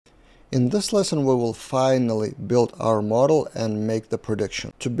In this lesson, we will finally build our model and make the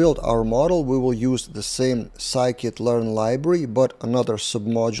prediction. To build our model, we will use the same scikit-learn library, but another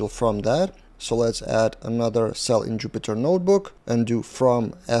submodule from that. So let's add another cell in Jupyter Notebook and do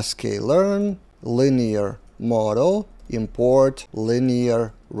from sklearn linear model import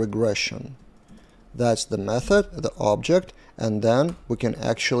linear regression. That's the method, the object, and then we can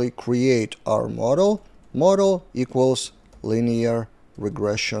actually create our model. Model equals linear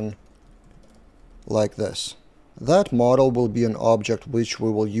regression, like this. That model will be an object which we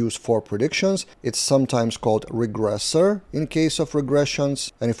will use for predictions. It's sometimes called regressor in case of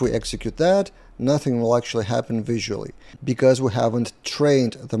regressions, and if we execute that, nothing will actually happen visually because we haven't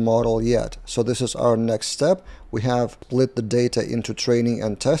trained the model yet. So this is our next step. We have split the data into training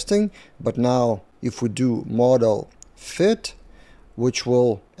and testing, but now if we do model fit, which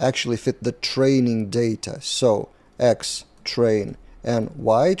will actually fit the training data, so X train and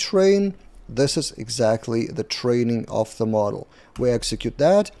Y train, this is exactly the training of the model. We execute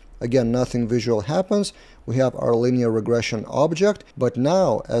that. Again, nothing visual happens. We have our linear regression object, but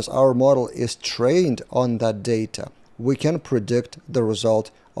now as our model is trained on that data, we can predict the result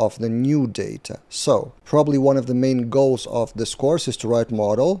of the new data. So probably one of the main goals of this course is to write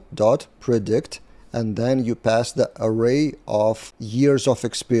model.predict, and then you pass the array of years of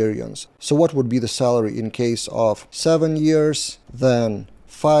experience. So what would be the salary in case of 7 years, then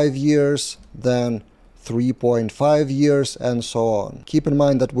 5 years, then 3.5 years, and so on. Keep in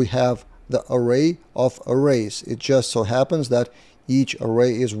mind that we have the array of arrays. It just so happens that each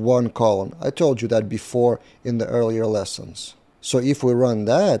array is one column. I told you that before in the earlier lessons. So if we run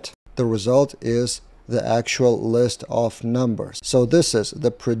that, the result is the actual list of numbers. So this is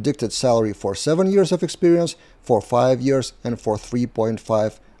the predicted salary for 7 years of experience, for 5 years, and for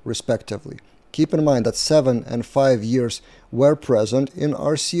 3.5 respectively. Keep in mind that 7 and 5 years were present in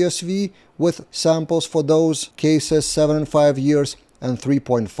our CSV with samples for those cases, 7 and 5 years, and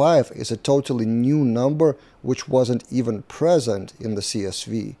 3.5 is a totally new number which wasn't even present in the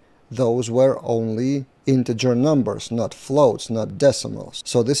CSV. Those were only integer numbers, not floats, not decimals.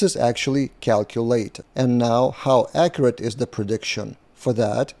 So this is actually calculated. And now, how accurate is the prediction? For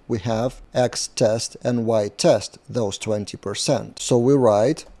that, we have X test and Y test, those 20%. So we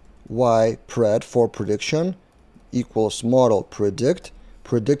write ypred for prediction equals model predict.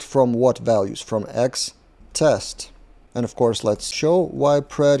 Predict from what values? From X test. And of course, let's show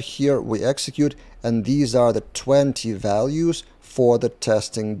ypred here. We execute, and these are the 20 values for the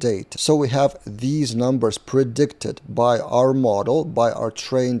testing data. So we have these numbers predicted by our model, by our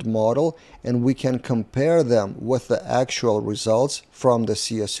trained model, and we can compare them with the actual results from the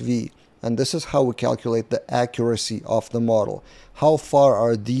CSV. And this is how we calculate the accuracy of the model. How far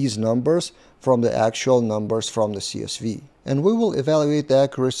are these numbers from the actual numbers from the CSV? And we will evaluate the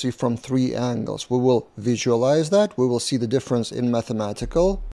accuracy from 3 angles. We will visualize that, we will see the difference in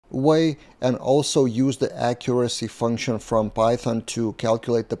mathematical way, and also use the accuracy function from Python to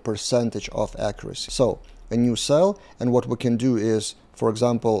calculate the percentage of accuracy. So a new cell, and what we can do is, for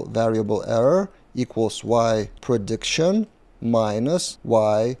example, variable error equals y prediction minus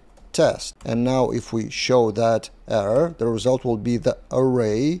y test. And now if we show that error, the result will be the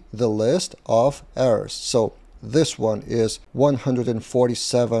array, the list of errors. So this one is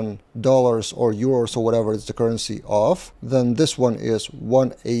 $147 or euros or whatever is the currency off. Then this one is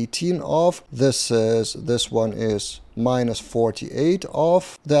 118 off. This one is minus 48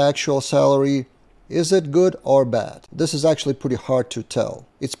 off the actual salary. Is it good or bad? This is actually pretty hard to tell.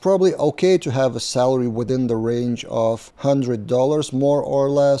 It's probably okay to have a salary within the range of $100 more or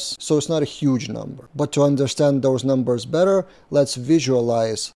less, so it's not a huge number. But to understand those numbers better, let's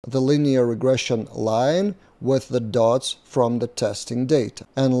visualize the linear regression line with the dots from the testing data.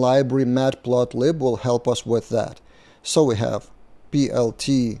 And library matplotlib will help us with that. So we have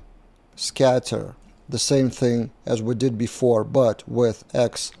plt scatter, the same thing as we did before, but with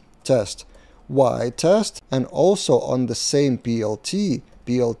X test, Y test, and also on the same plt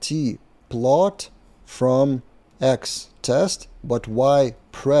plot from X test, but Y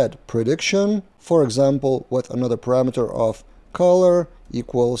pred prediction, for example, with another parameter of color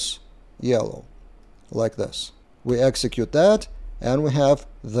equals yellow, like this. We execute that, and we have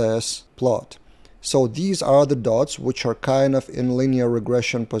this plot. So these are the dots which are kind of in linear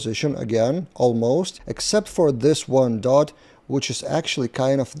regression position, again, almost, except for this one dot, which is actually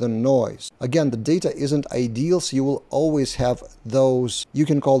kind of the noise. Again, the data isn't ideal, so you will always have those, you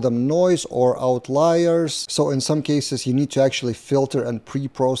can call them noise or outliers. So in some cases, you need to actually filter and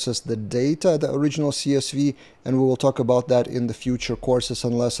pre-process the data, the original CSV, and we will talk about that in the future courses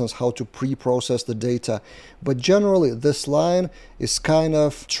and lessons, how to pre-process the data. But generally, this line is kind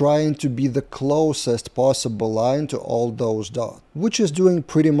of trying to be the closest possible line to all those dots, which is doing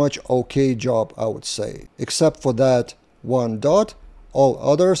pretty much okay job, I would say. Except for that one dot, all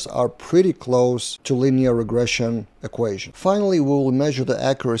others are pretty close to linear regression equation. Finally, we will measure the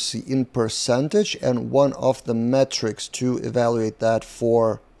accuracy in percentage, and one of the metrics to evaluate that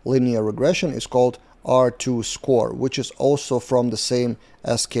for linear regression is called R2 score, which is also from the same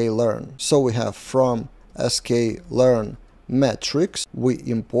sklearn. So we have from sklearn metrics, we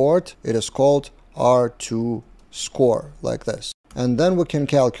import, it is called R2 score, like this. And then we can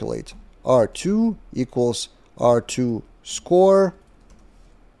calculate R2 equals R2 score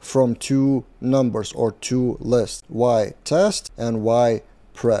from two numbers or two lists, y test and y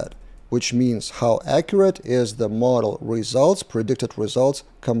pred, which means how accurate is the model results, predicted results,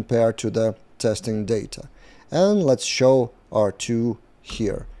 compared to the testing data. And let's show R2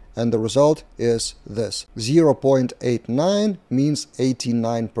 here. And the result is this. 0.89 means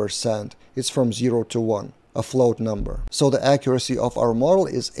 89%. It's from 0 to 1, a float number. So the accuracy of our model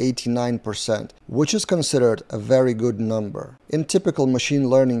is 89%, which is considered a very good number. In typical machine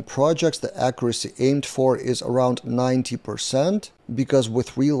learning projects, the accuracy aimed for is around 90%, because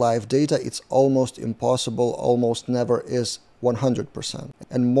with real-life data, it's almost impossible, almost never is 100%.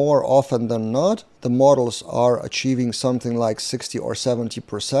 And more often than not, the models are achieving something like 60 or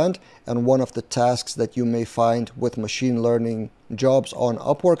 70%. And one of the tasks that you may find with machine learning jobs on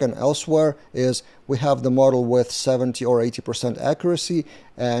Upwork and elsewhere is we have the model with 70 or 80% accuracy,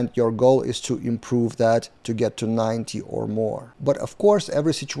 and your goal is to improve that to get to 90 or more. But of course,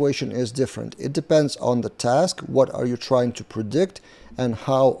 every situation is different. It depends on the task, what are you trying to predict, and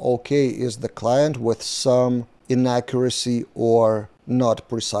how okay is the client with some inaccuracy or not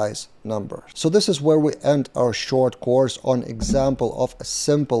precise number. So this is where we end our short course on example of a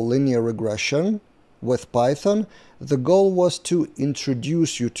simple linear regression with Python. The goal was to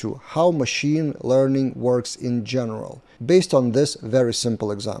introduce you to how machine learning works in general, based on this very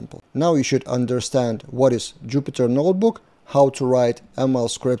simple example. Now you should understand what is Jupyter Notebook, how to write ML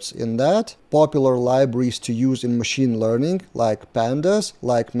scripts in that, popular libraries to use in machine learning like pandas,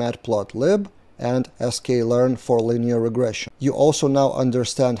 like matplotlib, and sklearn for linear regression. You also now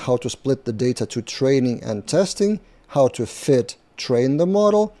understand how to split the data to training and testing, how to train the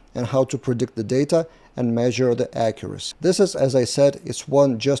model, and how to predict the data and measure the accuracy. This is, as I said, it's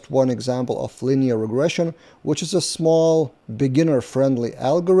just one example of linear regression, which is a small beginner-friendly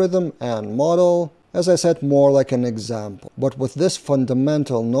algorithm and model. As I said, more like an example. But with this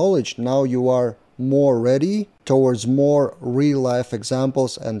fundamental knowledge, now you are more ready towards more real-life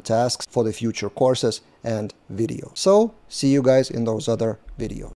examples and tasks for the future courses and videos. So, see you guys in those other videos.